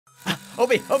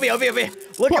Obi.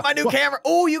 Look at my new camera.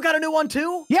 Oh, you got a new one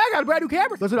too? Yeah, I got a brand new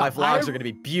camera. Listen My up. vlogs are gonna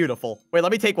be beautiful. Wait,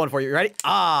 let me take one for you. You ready?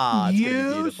 Ah, it's gonna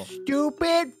be beautiful.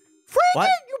 Stupid. What?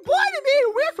 You blinded me.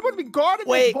 We're supposed to be guarding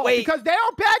this vault because there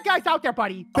are bad guys out there,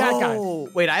 buddy. Bad guys. Oh,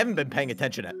 wait, I haven't been paying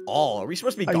attention at all. Are we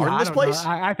supposed to be guarding this place?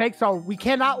 I think so. We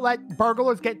cannot let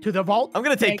burglars get to the vault. I'm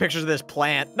gonna take pictures of this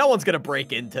plant. No one's gonna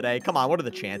break in today. Come on, what are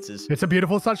the chances? It's a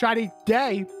beautiful sunshiny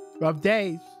day of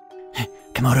days.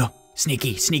 Komodo,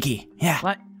 sneaky. Yeah.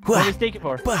 What? What are we sneaking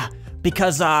for?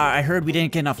 Because I heard we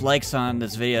didn't get enough likes on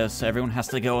this video, so everyone has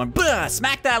to go and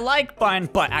smack that like button.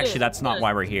 But actually, that's not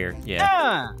why we're here.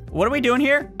 Yeah. What are we doing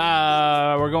here?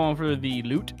 We're going for the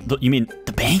loot. You mean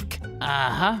the bank?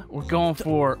 Uh-huh. We're going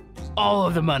for all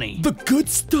of the money. The good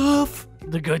stuff.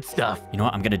 The good stuff. You know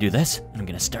what? I'm gonna do this. I'm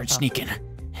gonna start sneaking.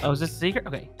 Oh, is this a secret?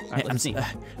 Okay. All right, let's see.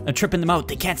 I'm tripping them out.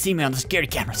 They can't see me on the security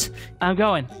cameras. I'm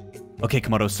going. Okay,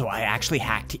 Komodo, so I actually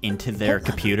hacked into their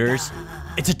computers.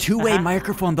 It's a two-way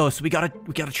microphone, though, so we gotta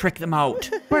trick them out.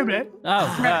 Wait a minute.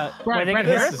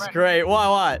 This is great.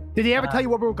 What? Did he ever tell you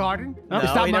what we were guarding? No,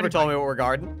 he never told me what we're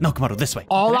guarding. No, Komodo, this way.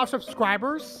 All our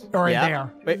subscribers are in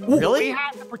there. Wait, really? We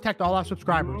have to protect all our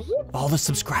subscribers. All the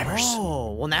subscribers.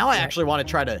 Oh, well, now I actually want to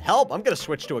try to help. I'm gonna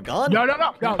switch to a gun. No. No.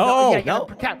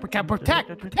 Protect.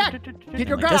 Get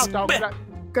your gun out, though.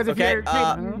 Because if you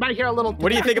might hear a little... What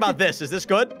do you think about this? Is this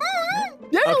good?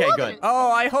 Yeah, okay, good. Oh,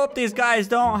 I hope these guys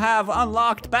don't have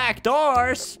unlocked back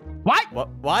doors. What?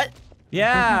 What?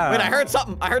 Yeah. Wait, I heard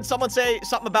something. I heard someone say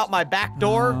something about my back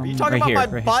door. Are you talking about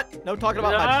my butt? No, talking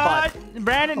about my butt.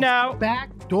 Brandon, no. Back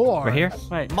door. Right here?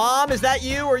 Wait. Mom, is that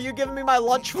you? Are you giving me my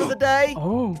lunch for the day?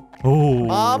 Oh.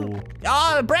 Mom?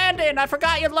 Oh, Brandon, I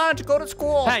forgot your lunch. Go to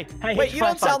school. Hey. Wait, you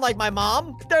don't sound like my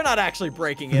mom. They're not actually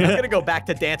breaking in. I'm gonna go back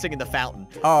to dancing in the fountain.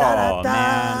 Oh,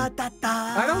 man.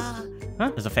 I don't...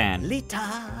 There's a fan.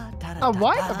 A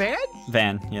what? A van?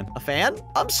 Van, yeah. A fan?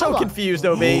 I'm so confused,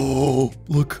 Obi. Oh,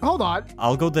 look. Hold on.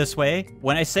 I'll go this way.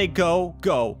 When I say go,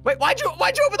 go. Wait, why'd you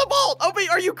open the vault? Obi,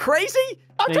 are you crazy?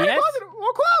 I'm trying to close it.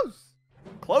 We're close.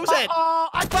 Close it.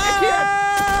 I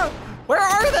can't. Where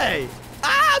are they?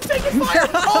 Ah, I'm taking fire.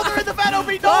 Oh, they're in the vent,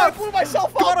 Obi. No, I blew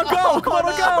myself up. Come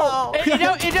on, go.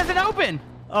 It doesn't open.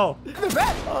 Oh. In the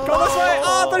vent. Go this way.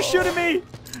 Oh, they're shooting me.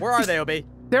 Where are they, Obi?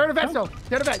 They're in the vent still.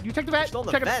 They're in the vent. You check the vent. Still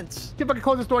in the vents. See if I can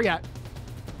close this door yet.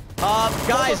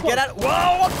 Guys, get out. Whoa,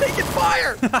 I'm taking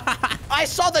fire. I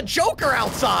saw the Joker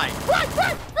outside.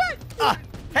 Right.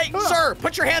 Hey, sir,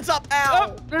 put your hands up. Ow.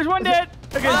 Oh, there's one dead.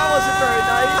 Okay, that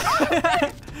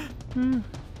wasn't very nice.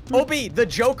 Obi, the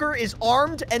Joker is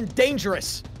armed and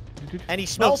dangerous. And he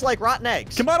smells like rotten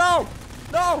eggs. Come on out.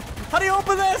 No. How do you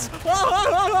open this?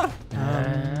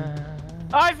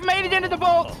 I've made it into the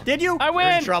vault. Did you? I win.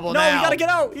 You're in trouble no, now. you gotta get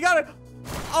out. You gotta.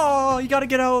 Oh, you gotta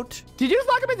get out. Did you just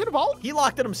lock him into the vault? He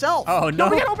locked it himself. Oh, no.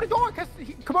 No, we gotta open the door because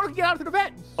Komodo can get out to the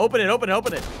vent. Open it.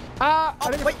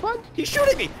 Wait. He's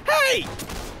shooting me. Hey!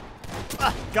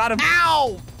 Got him.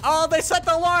 Ow! Oh, they set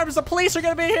the alarms. The police are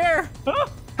gonna be here. We're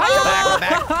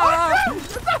back.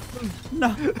 No.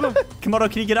 Komodo,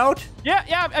 can you get out? Yeah,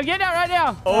 I'm getting out right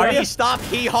now. Obi, stop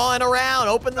hee-hawing around.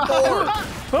 Open the door.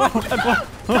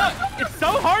 It's so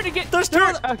hard to get. There's two.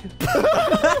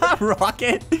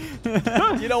 Rocket.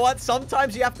 You know what?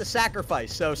 Sometimes you have to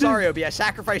sacrifice. So sorry, Obi. I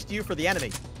sacrificed you for the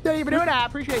enemy. Didn't even do it. I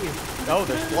appreciate you. Oh,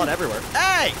 there's blood everywhere.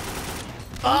 Hey!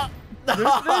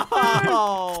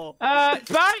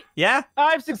 Spy? Yeah?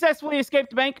 I've successfully escaped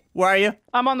the bank. Where are you?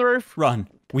 I'm on the roof. Run.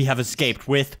 We have escaped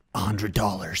with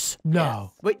 $100.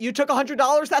 No. Wait, you took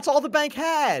 $100? That's all the bank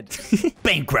had.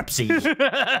 Bankruptcy.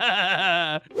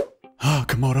 Oh,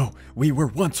 Komodo, we were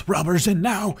once robbers and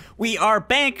now we are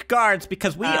bank guards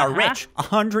because we are rich.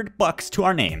 $100 to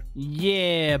our name.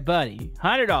 Yeah, buddy.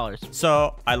 $100.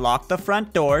 So I locked the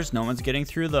front doors. No one's getting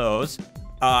through those.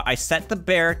 I set the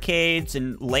barricades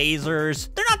and lasers.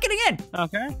 They're not getting in.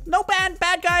 Okay. No bad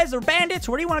guys or bandits,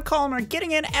 what do you want to call them, are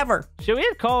getting in ever. Should we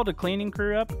have called a cleaning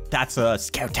crew up? That's a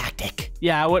scout tactic.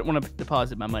 Yeah, I wouldn't want to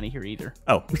deposit my money here either.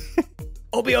 Oh.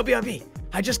 Obi.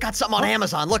 I just got something on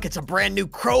Amazon. Look, it's a brand new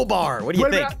crowbar. What do you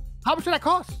think? How much did that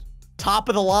cost? Top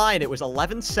of the line. It was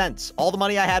 11 cents. All the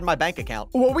money I had in my bank account.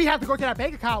 Well, we have to go to that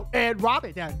bank account and rob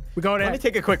it then. We go there. Let me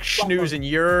take a quick snooze in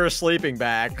your sleeping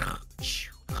bag.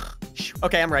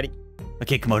 Okay, I'm ready.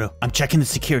 Okay, Komodo, I'm checking the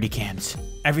security cams.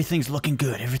 Everything's looking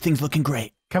good. Everything's looking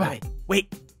great. Come on.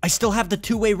 Wait, I still have the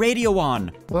two-way radio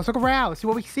on. Well, let's look around. Let's see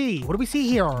what we see. What do we see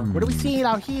here? What do we see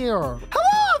out here? Hello,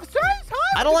 officers.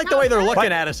 Hi. I don't like the way they're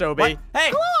looking at us, Obi. What?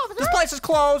 Hey, Hello, officers. This place is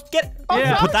closed. Get.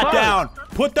 Yeah, Put that closed. down.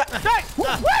 Put that. Hey,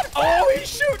 what? Oh, he's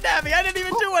shooting at me. I didn't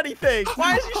even do anything.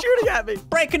 Why is he shooting at me?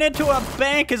 Breaking into a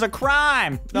bank is a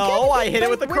crime. No, I hit it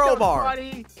with the crowbar.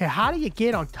 Okay, how do you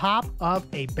get on top of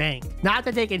a bank? Not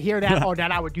that they can hear that or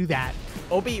that I would do that.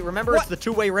 OB, remember it's the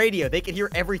two-way radio. They can hear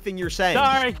everything you're saying.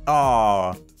 Sorry.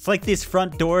 Oh, it's like these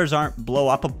front doors aren't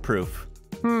blow-up proof.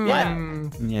 Yeah.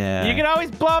 Yeah. You can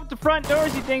always blow up the front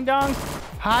doors, you ding-dongs.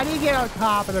 How do you get on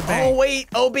top of the bank? Oh, wait,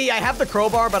 OB, I have the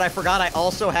crowbar, but I forgot I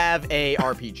also have a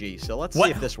RPG. So let's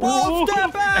see if this works. Whoa,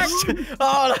 step back!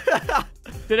 Oh,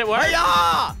 Did it work?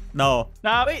 Hi-ya! No.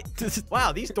 No. Wait.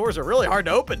 Wow, these doors are really hard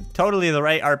to open. Totally the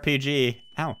right RPG.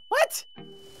 Ow. What?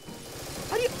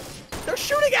 How do you... They're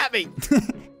shooting at me.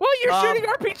 Well, you're shooting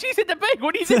RPGs at the bank.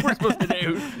 What do you think we're supposed to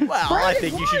do? Well, I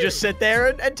think you should just sit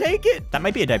there and take it. That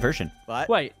might be a diversion. What?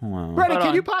 Wait. Wow. Brandon, Hold can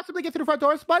on. you possibly get through the front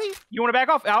doors, buddy? You want to back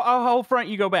off? I'll hold front.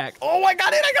 You go back. Oh, I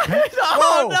got it. I got it.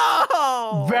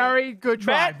 Oh, no. Very good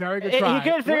try. Matt, Very good try. He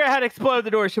couldn't figure out how to explode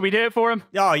the door. Should we do it for him?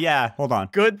 Oh, yeah. Hold on.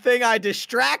 Good thing I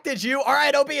distracted you. All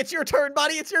right, OB, it's your turn,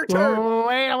 buddy. It's your turn. Oh,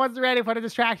 wait, I wasn't ready for the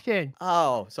distraction.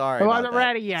 Oh, sorry. I about wasn't that.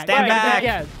 ready yet. Stand Wait, back.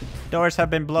 yes. Doors have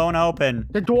been blown open.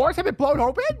 The doors have been blown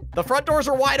open? The front doors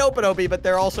are wide open, OB, but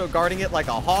they're also guarding it like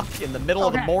a hawk in the middle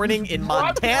of the Okay. morning in Run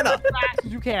Montana. as fast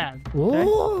as you can.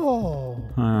 Oh.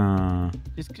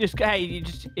 Hey,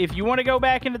 if you want to go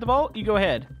back into the vault, you go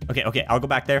ahead. Okay, I'll go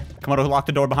back there. Come on, lock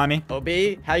the door behind me. OB,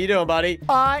 how you doing, buddy?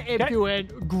 I am Okay. doing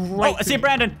Oh, great. I see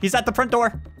Brandon. He's at the front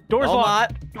door. Door's No,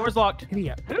 locked. Door's locked.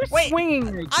 Idiot. Who's Wait, swinging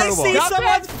the I crowbar? see Stop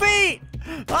someone's feet.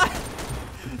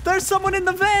 There's someone in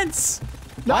the vents.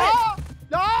 No! What?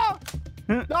 No!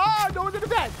 No one's in the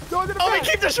bed. No one's in the OB, bed.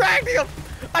 keep distracting him.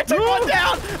 I took one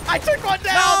down. I took one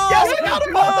down. No, Yes, I got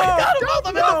him both. I got them both. I'm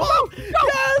in the no, vault. no,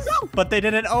 Yes. But they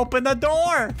didn't open the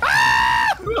door. Oh,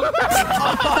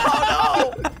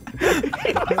 no.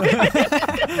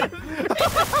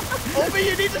 OB,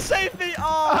 you need to save me.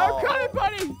 I'm Oh. coming,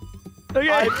 buddy. Okay.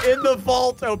 I'm in the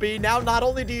vault, OB. Now, not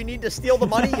only do you need to steal the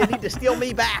money, you need to steal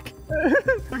me back.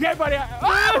 Okay, buddy.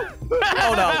 Ah!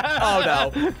 Oh, no. Oh,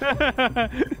 no.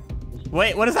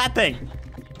 Wait, what is that thing?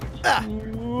 Ah,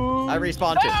 I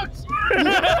respawned you.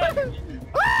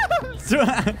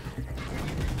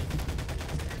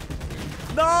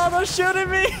 No, they're shooting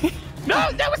me.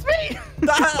 No, that was me.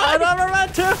 I never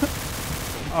meant to.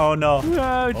 Oh no.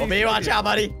 Oh, OB, watch out,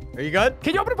 buddy. Are you good?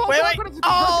 Can you open the vault? Wait, door? wait. Go to the-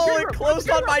 Oh, go to the it screen closed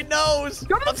room. on my nose.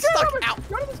 Go to the I'm screen stuck room. out.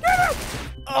 Go to the screen room.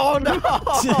 Oh, no.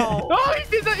 Oh,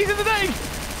 he's in the thing.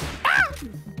 Ah!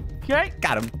 Okay.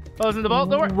 Got him. Oh, it's in the vault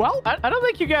door? Well. I don't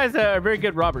think you guys are very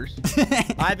good robbers.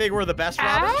 I think we're the best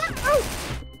robbers. Ah!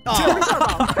 Oh.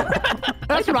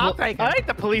 That's what I'm thinking. I think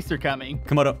the police are coming.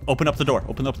 Come on, open up the door.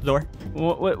 Open up the door.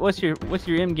 What's your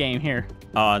end game here?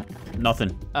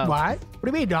 Nothing. Oh. What? What do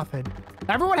you mean nothing?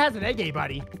 Everyone has an A-game,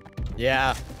 buddy.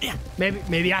 Yeah.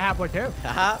 Maybe I have one too.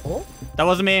 Haha. Oh. That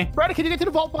wasn't me. Brandon, can you get to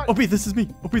the vault button? Opie, this is me.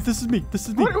 Opie, this is me. This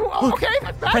is me. Oh, okay,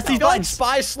 that's bad. Press I these feel like buttons.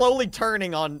 Spy's slowly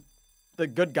turning on the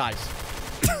good guys.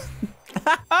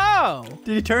 Oh.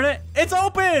 Did you turn it? It's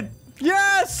open.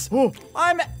 Yes. Oh.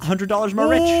 I'm $100 more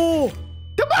rich. Oh.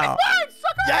 The money's Oh. mine,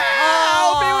 sucker! Yeah,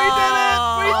 Opie, we did it.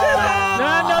 We did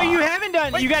it. No, you haven't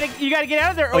done. Wait. You gotta get out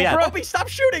of there. Oh, yeah. Oprah. Opie, stop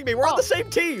shooting me. We're on the same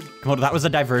team. Come on, that was a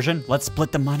diversion. Let's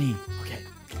split the money. Okay.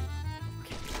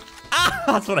 Ah,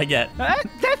 that's what I get.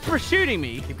 That's for shooting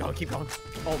me. Keep going. Keep going.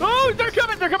 Oh, they're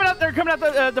coming. They're coming out. They're coming out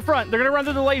the front. They're gonna run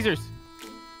through the lasers.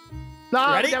 No,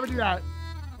 I Ready? would never do that.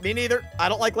 Me neither. I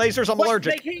don't like lasers. I'm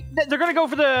allergic. They're gonna go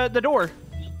for the door.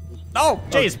 Oh,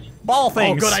 jeez. Ball Oh,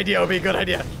 things. good idea, Opie. Good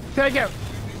idea. Take it.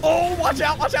 Oh, watch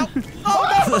out. Watch out. Oh,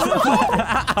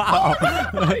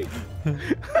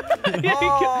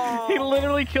 He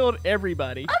literally killed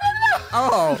everybody.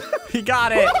 Oh, he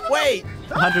got it. no. Wait.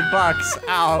 $100.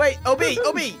 Ow. Wait.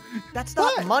 Opie. That's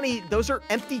not What? money. Those are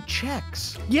empty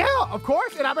checks. Yeah, of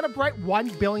course, and I'm gonna write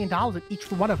 $1 billion in each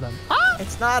one of them. Ah!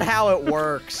 It's not how it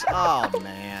works. Oh,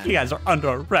 man. You guys are under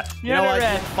arrest. You know what?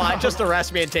 Red. Fine. Just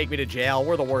arrest me and take me to jail.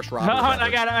 We're the worst robbers. I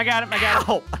ever. got him.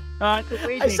 Ow.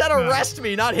 Wait, I said arrest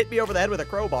me, not hit me over the head with a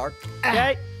crowbar.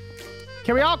 Okay.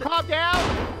 Can we all calm down?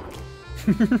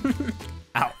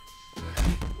 Ow.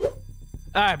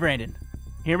 All right, Brandon.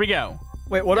 Here we go.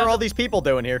 Wait, what are all these people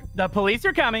doing here? The police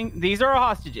are coming. These are our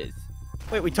hostages.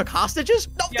 Wait, we took hostages?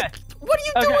 No, Yes. what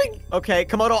are you doing? Okay,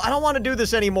 Komodo, I don't want to do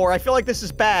this anymore. I feel like this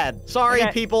is bad. Sorry,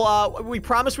 Okay. people. We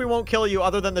promise we won't kill you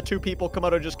other than the 2 people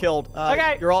Komodo just killed.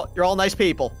 Okay. You're all nice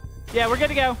people. Yeah, we're good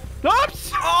to go.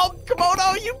 Oops. Oh,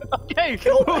 Komodo, you Okay.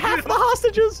 killed half the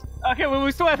hostages. Okay, well,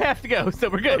 we still have half to go, so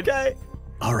we're good. Okay.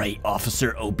 All right,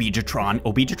 Officer Obijatron.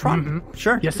 Obijatron?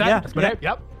 Sure. Yes, sir. Yeah. That's my name.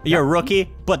 Yep. You're a rookie,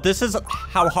 but this is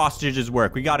how hostages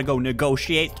work. We gotta go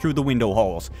negotiate through the window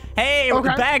holes. Hey,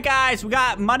 bad guys, we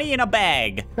got money in a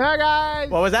bag. Hey, guys.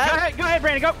 What was that? Go ahead,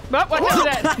 Brandon, go. Oh, what was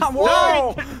that?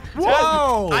 Whoa!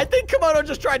 Whoa! I think Komodo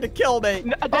just tried to kill me.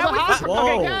 Are the hostages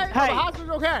Whoa. okay? Are the Hey. hostages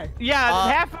okay?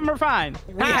 Yeah, half of them are fine.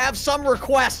 We have some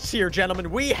requests here,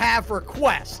 gentlemen. We have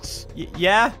requests.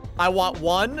 Yeah? I want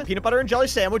one peanut butter and jelly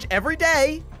sandwich every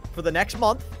day for the next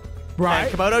month. Right.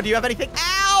 And Komodo, do you have anything?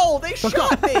 Ow! They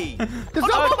shot me!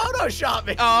 Komodo shot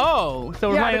me! Oh, so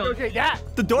we're Yeah, playing. negotiate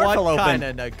that. The door fell What open. kind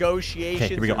of negotiations Okay,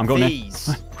 here we go. are I'm going in. these?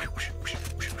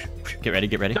 Get ready,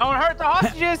 get ready. Don't hurt the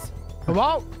hostages. Come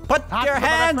on. Put your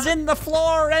hands in the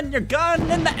floor and your gun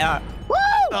in the... Woo!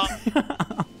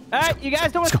 All right, you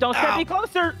guys don't step any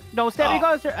closer. Don't step any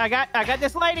closer. I got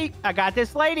this lady. I got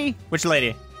this lady. Which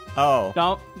lady? Oh.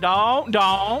 Don't.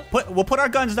 We'll put our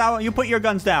guns down. You put your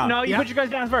guns down. No, you put your guns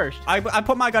down first. I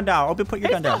put my gun down. Obi, put your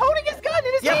He's gun still down. holding his gun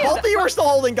in his Yeah, hand. both of you are still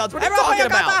holding guns. What are you talking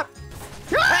about?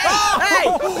 Hey!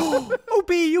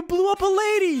 Obi, you blew up a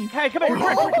lady. Hey, come here.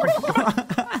 Come here.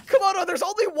 Komodo, there's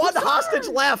only one hostage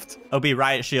left. Obi,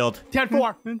 riot shield.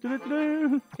 10-4.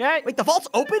 Okay. Wait, the vault's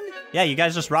open? Yeah, you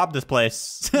guys just robbed this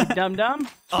place. Dum-dum.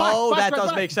 Oh, Spy, that spy, does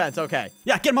spy. make sense. Okay.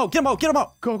 Yeah, get him out, get him out, get him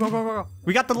out. Go, go, go, go, go.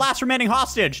 We got the last remaining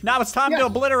hostage. Now it's time to Yes.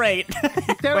 obliterate.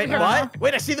 Stay over Wait, here. what?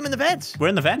 Wait, I see them in the vents. We're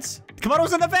in the vents.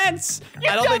 Komodo's in the vents.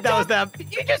 I don't think that was them.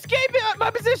 You just gave me my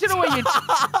position away, you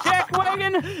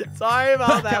jackwagon. Sorry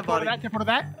about that, 10-4 buddy. to that. 10-4 to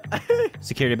that.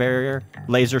 Security barrier,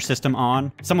 laser system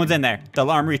on. Someone's in there. The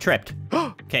alarm re-tripped.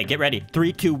 Okay, get ready.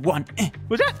 3, 2, 1.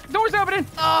 Was that? Door's opening.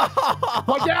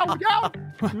 One down, one down.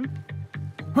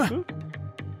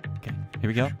 Okay, here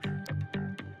we go.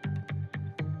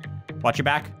 Watch your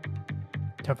back.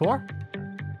 10-4.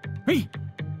 Hey.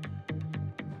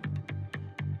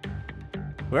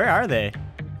 Where are they?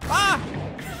 Ah!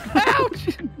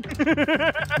 Ouch!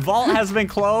 Vault has been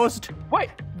closed. Wait,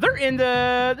 they're in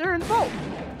the vault.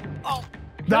 Oh,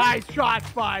 Nice shot,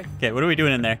 Spy. Okay, what are we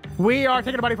doing in there? We are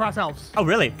taking the money for ourselves. Oh,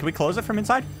 really? Can we close it from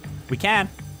inside? We can.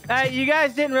 You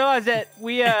guys didn't realize that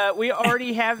we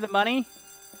already have the money,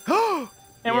 and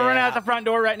we're running out the front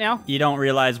door right now. You don't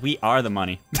realize we are the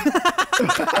money.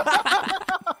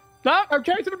 Stop! I'm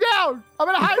chasing him down. I'm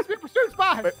in a high-speed pursuit,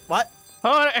 Spy. wait, what?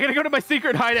 Hold on, I gotta go to my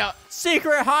secret hideout.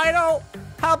 Secret hideout?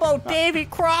 How about Davy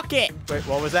Crockett? Wait,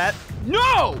 what was that?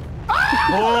 No!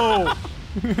 Oh.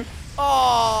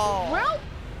 Oh. Well,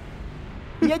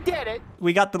 you did it.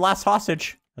 We got the last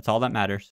hostage. That's all that matters.